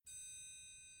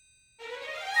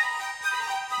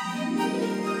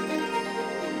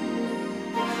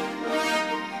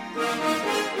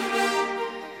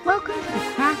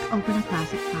Open a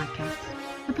Classic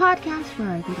podcast, the podcast where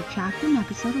I read a chapter and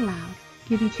episode aloud,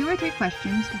 give you 2 or 3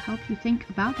 questions to help you think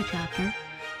about the chapter,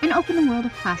 and open the world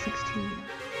of classics to you.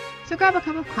 So grab a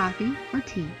cup of coffee or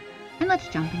tea, and let's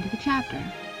jump into the chapter.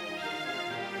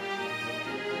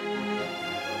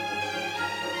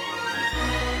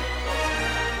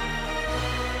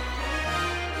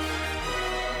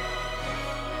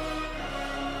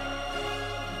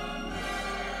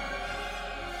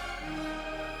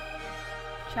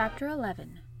 Chapter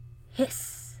 11.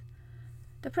 Hiss!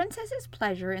 The princess's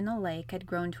pleasure in the lake had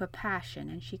grown to a passion,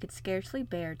 and she could scarcely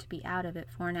bear to be out of it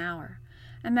for an hour.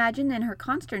 Imagine then her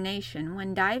consternation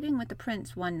when, diving with the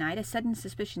prince one night, a sudden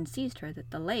suspicion seized her that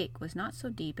the lake was not so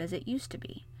deep as it used to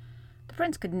be. The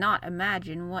prince could not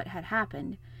imagine what had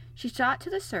happened. She shot to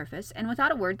the surface, and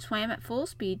without a word swam at full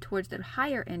speed towards the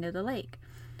higher end of the lake.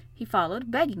 He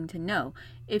followed, begging to know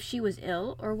if she was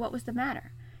ill or what was the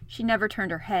matter. She never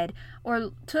turned her head,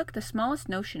 or took the smallest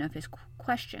notion of his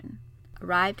question.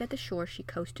 Arrived at the shore, she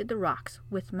coasted the rocks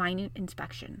with minute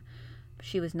inspection. But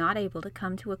she was not able to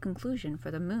come to a conclusion, for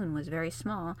the moon was very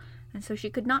small, and so she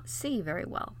could not see very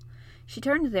well. She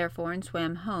turned therefore and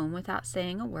swam home without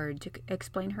saying a word to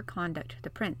explain her conduct to the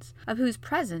prince, of whose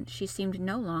presence she seemed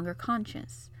no longer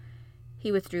conscious. He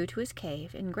withdrew to his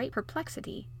cave in great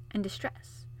perplexity and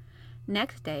distress.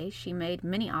 Next day she made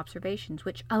many observations,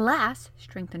 which, alas,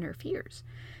 strengthened her fears.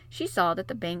 She saw that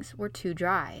the banks were too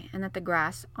dry, and that the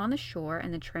grass on the shore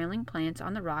and the trailing plants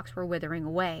on the rocks were withering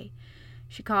away.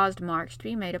 She caused marks to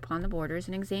be made upon the borders,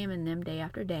 and examined them day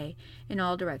after day in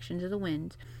all directions of the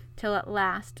winds, till at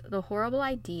last the horrible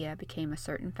idea became a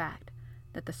certain fact,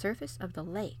 that the surface of the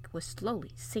lake was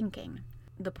slowly sinking.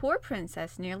 The poor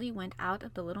princess nearly went out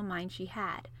of the little mind she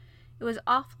had. It was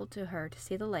awful to her to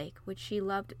see the lake, which she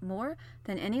loved more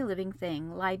than any living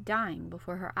thing, lie dying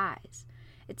before her eyes.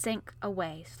 It sank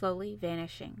away, slowly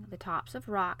vanishing. The tops of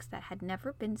rocks that had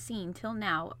never been seen till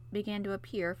now began to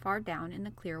appear far down in the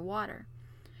clear water.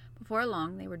 Before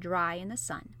long they were dry in the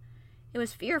sun. It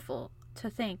was fearful to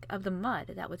think of the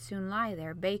mud that would soon lie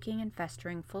there, baking and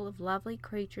festering, full of lovely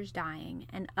creatures dying,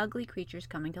 and ugly creatures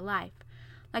coming to life,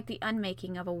 like the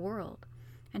unmaking of a world.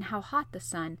 And how hot the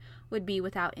sun would be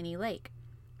without any lake.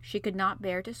 She could not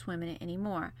bear to swim in it any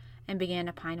more, and began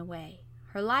to pine away.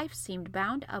 Her life seemed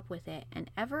bound up with it,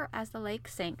 and ever as the lake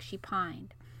sank she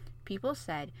pined. People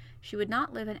said she would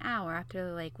not live an hour after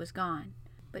the lake was gone,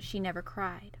 but she never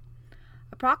cried.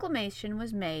 A proclamation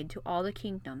was made to all the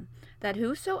kingdom, that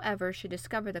whosoever should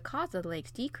discover the cause of the lake's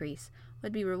decrease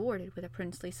would be rewarded with a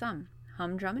princely sum.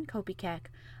 Humdrum and Kopykeck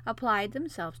applied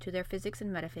themselves to their physics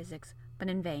and metaphysics, but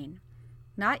in vain.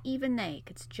 Not even they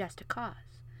could suggest a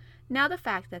cause. Now the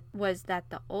fact was that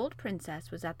the old princess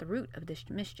was at the root of this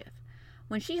mischief.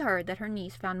 When she heard that her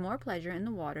niece found more pleasure in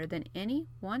the water than any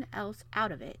one else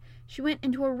out of it, she went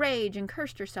into a rage and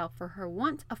cursed herself for her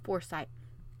want of foresight.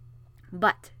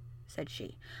 "But," said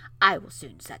she, "I will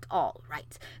soon set all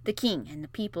right. The king and the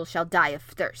people shall die of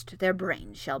thirst. Their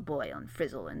brains shall boil and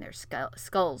frizzle in their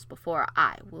skulls before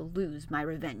I will lose my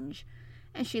revenge."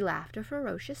 And she laughed a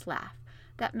ferocious laugh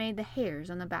that made the hairs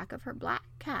on the back of her black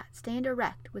cat stand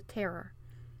erect with terror.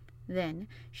 Then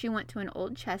she went to an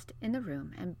old chest in the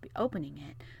room, and, opening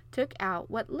it, took out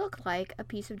what looked like a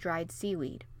piece of dried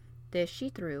seaweed. This she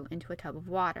threw into a tub of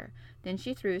water. Then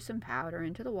she threw some powder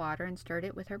into the water and stirred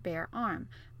it with her bare arm,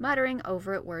 muttering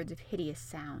over it words of hideous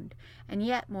sound, and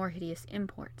yet more hideous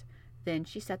import. Then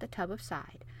she set the tub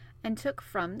aside, and took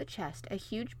from the chest a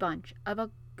huge bunch of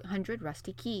 100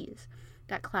 rusty keys,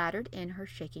 that clattered in her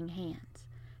shaking hands.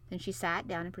 Then she sat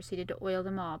down and proceeded to oil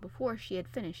them all. Before she had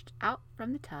finished, out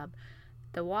from the tub,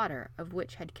 the water of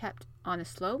which had kept on a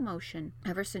slow motion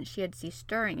ever since she had ceased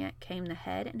stirring it, came the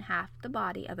head and half the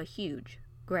body of a huge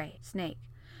gray snake.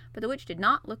 But the witch did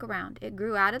not look around. It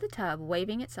grew out of the tub,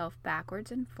 waving itself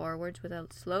backwards and forwards with a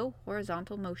slow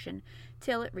horizontal motion,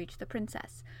 till it reached the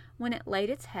princess, when it laid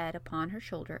its head upon her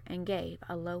shoulder and gave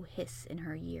a low hiss in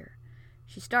her ear.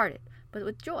 She started, but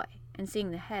with joy, and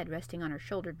seeing the head resting on her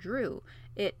shoulder, drew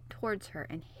it towards her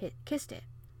and kissed it.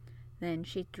 Then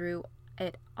she drew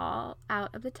it all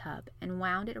out of the tub and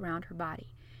wound it around her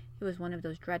body. It was one of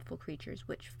those dreadful creatures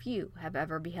which few have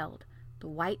ever beheld, the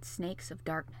white snakes of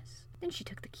darkness. Then she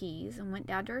took the keys and went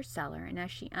down to her cellar, and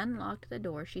as she unlocked the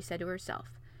door, she said to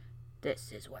herself,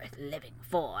 "This is worth living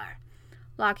for."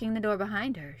 Locking the door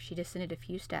behind her, she descended a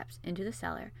few steps into the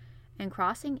cellar, and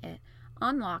crossing it,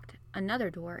 unlocked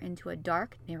another door into a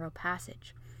dark, narrow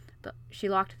passage. She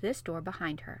locked this door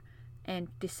behind her,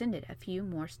 and descended a few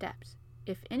more steps.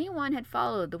 If anyone had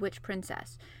followed the witch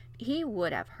princess, he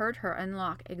would have heard her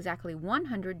unlock exactly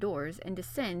 100 doors and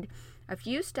descend a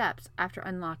few steps after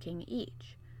unlocking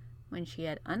each. When she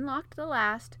had unlocked the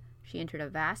last, she entered a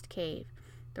vast cave,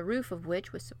 the roof of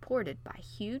which was supported by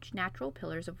huge natural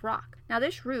pillars of rock. Now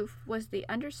this roof was the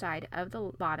underside of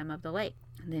the bottom of the lake.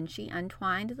 Then she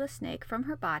untwined the snake from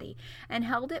her body and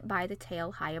held it by the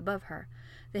tail high above her.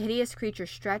 The hideous creature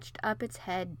stretched up its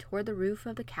head toward the roof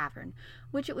of the cavern,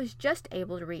 which it was just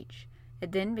able to reach.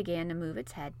 It then began to move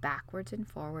its head backwards and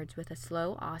forwards with a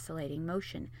slow oscillating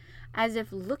motion, as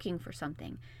if looking for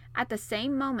something. At the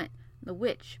same moment, the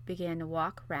witch began to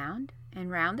walk round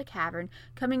and round the cavern,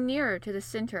 coming nearer to the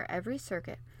center every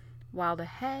circuit, while the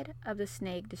head of the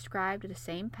snake described the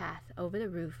same path over the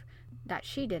roof that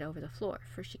she did over the floor,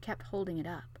 for she kept holding it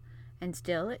up, and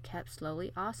still it kept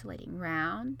slowly oscillating.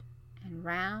 Round and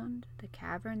round the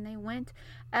cavern they went,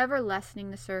 ever lessening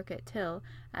the circuit, till,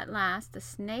 at last, the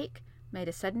snake made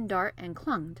a sudden dart and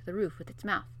clung to the roof with its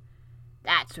mouth.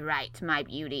 "That's right, my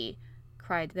beauty,"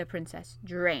 cried the princess.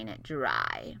 "Drain it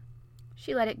dry."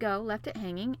 She let it go, left it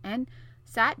hanging, and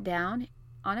sat down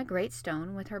on a great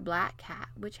stone with her black cat,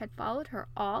 which had followed her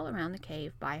all around the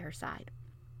cave, by her side.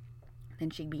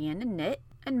 Then she began to knit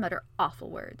and mutter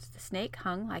awful words. The snake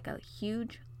hung like a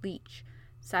huge leech,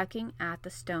 sucking at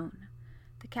the stone.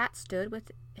 The cat stood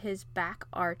with his back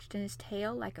arched and his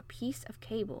tail like a piece of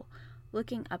cable,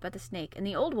 looking up at the snake, and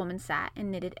the old woman sat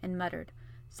and knitted and muttered.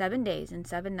 7 days and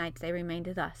 7 nights they remained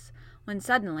thus, when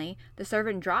suddenly the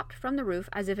servant dropped from the roof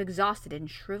as if exhausted, and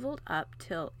shriveled up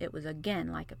till it was again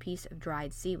like a piece of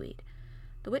dried seaweed.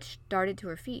 The witch started to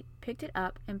her feet, picked it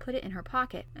up and put it in her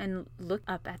pocket, and looked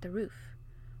up at the roof.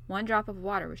 1 drop of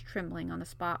water was trembling on the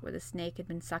spot where the snake had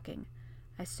been sucking.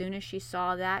 As soon as she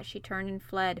saw that, she turned and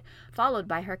fled, followed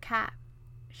by her cat.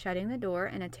 Shutting the door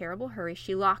in a terrible hurry,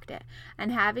 she locked it,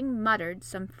 and having muttered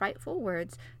some frightful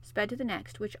words, sped to the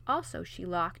next, which also she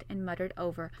locked and muttered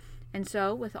over, and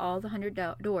so with all the 100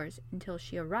 doors, until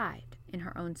she arrived in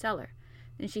her own cellar.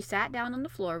 Then she sat down on the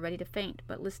floor, ready to faint,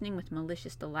 but listening with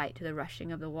malicious delight to the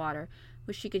rushing of the water,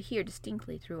 which she could hear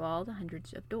distinctly through all the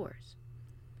hundreds of doors.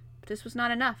 But this was not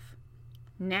enough.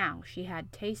 Now she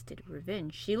had tasted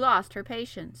revenge. She lost her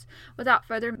patience. Without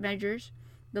further measures,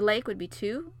 the lake would be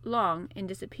too long in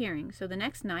disappearing, so the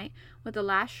next night, with the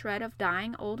last shred of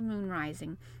dying old moon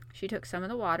rising, she took some of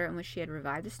the water in which she had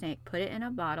revived the snake, put it in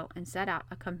a bottle, and set out,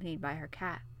 accompanied by her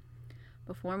cat.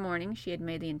 Before morning she had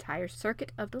made the entire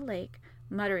circuit of the lake,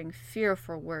 muttering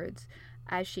fearful words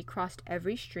as she crossed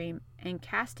every stream, and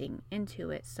casting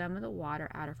into it some of the water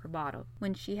out of her bottle.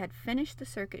 When she had finished the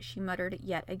circuit, she muttered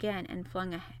yet again, and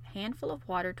flung a handful of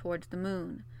water towards the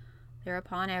moon.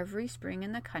 Thereupon every spring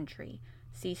in the country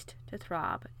ceased to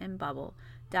throb and bubble,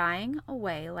 dying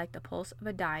away like the pulse of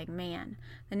a dying man.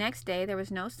 The next day there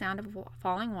was no sound of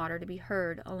falling water to be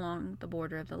heard along the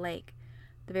border of the lake.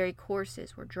 The very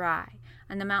courses were dry,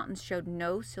 and the mountains showed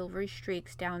no silvery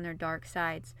streaks down their dark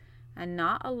sides. And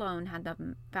not alone had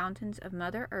the fountains of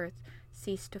Mother Earth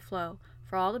ceased to flow,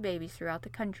 for all the babies throughout the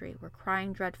country were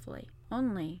crying dreadfully,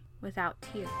 only without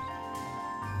tears.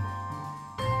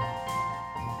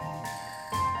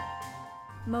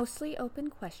 Mostly open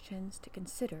questions to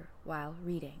consider while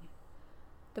reading.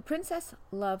 The princess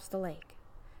loves the lake.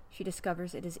 She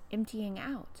discovers it is emptying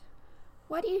out.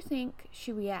 Why do you think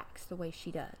she reacts the way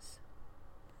she does?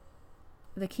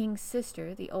 The king's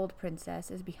sister, the old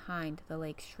princess, is behind the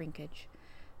lake's shrinkage.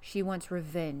 She wants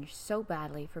revenge so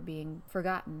badly for being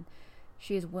forgotten,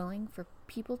 she is willing for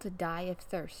people to die of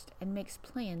thirst and makes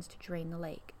plans to drain the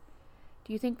lake.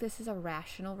 Do you think this is a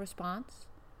rational response?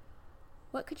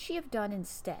 What could she have done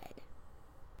instead?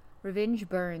 Revenge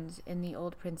burns in the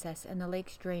old princess, and the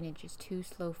lake's drainage is too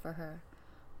slow for her.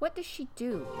 What does she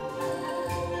do?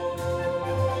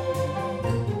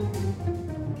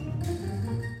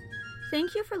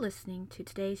 Thank you for listening to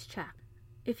today's chapter.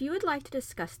 If you would like to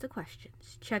discuss the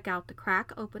questions, check out the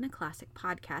Crack Open a Classic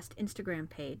podcast Instagram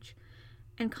page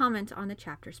and comment on the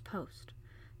chapter's post.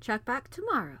 Check back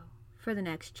tomorrow for the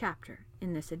next chapter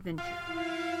in this adventure.